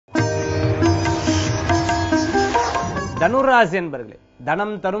தனுராசி என்பர்களே,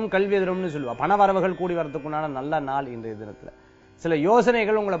 தனம் தரும் கல்வி தரும்னு சொல்லுவா. பண வரவுகள் கூடி வரதுக்குண்டான நல்ல நாள் இன்றைய தினத்துல. சில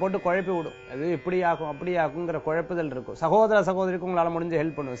யோசனைகள் உங்களை போட்டு குழப்பி விடும். அது இப்படி ஆகும் அப்படி ஆகுங்கிற குழப்புதல் இருக்கும். சகோதர சகோதரிக்கு உங்களால முடிஞ்ச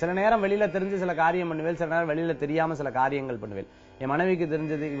ஹெல்ப் பண்ணுவேன். சில நேரம் வெளியில தெரிஞ்சு சில காரியம் பண்ணுவேன், சில நேரம் வெளியில தெரியாம சில காரியங்கள் பண்ணுவேன். என் மனைவிக்கு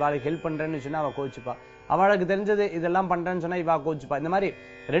தெரிஞ்சது இவாளுக்கு ஹெல்ப் பண்றேன்னு சொன்னா அவ கோச்சுப்பா, அவளுக்கு தெரிஞ்சது இதெல்லாம் பண்றேன்னு சொன்னா இவா கோச்சுப்பா. இந்த மாதிரி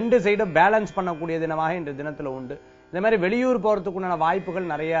ரெண்டு சைடும் பேலன்ஸ் பண்ணக்கூடிய தினமாக இன்றைய தினத்துல உண்டு. இந்த மாதிரி வெளியூர் போறதுக்குண்டான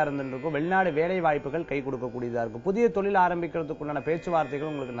வாய்ப்புகள் நிறைய இருந்துருக்கும். வெளிநாடு வேலை வாய்ப்புகள் கை கொடுக்கக்கூடியதா இருக்கும். புதிய தொழில் ஆரம்பிக்கிறதுக்குண்டான பேச்சுவார்த்தைகள்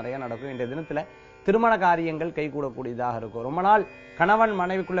உங்களுக்கு நிறைய நடக்கும். இன்றைய தினத்துல திருமண காரியங்கள் கை கூடக்கூடியதாக இருக்கும். ரொம்ப நாள் கணவன்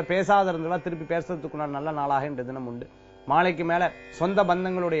மனைவிக்குள்ள பேசாத இருந்தவா திருப்பி பேசுறதுக்குண்டான நல்ல நாளாக இன்றைய தினம் உண்டு. மாலைக்கு மேல சொந்த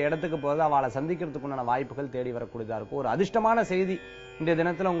பந்தங்களுடைய இடத்துக்கு போது அவளை சந்திக்கிறதுக்குண்டான வாய்ப்புகள் தேடி வரக்கூடியதா இருக்கும். ஒரு அதிர்ஷ்டமான செய்தி இன்றைய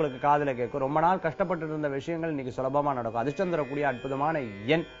தினத்துல உங்களுக்கு காதுல கேட்கும். ரொம்ப நாள் கஷ்டப்பட்டு இருந்த விஷயங்கள் இன்னைக்கு சுலபமா நடக்கும். அதிர்ஷ்டம் தரக்கூடிய அற்புதமான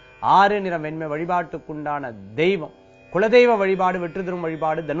எண் 6. நிறம் வெண்மை. வழிபாட்டுக்குண்டான தெய்வம் குலதெய்வ வழிபாடு, வெற்றி தரும்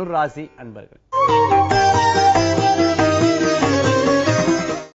வழிபாடு, தனுர் ராசி அன்பர்கள்.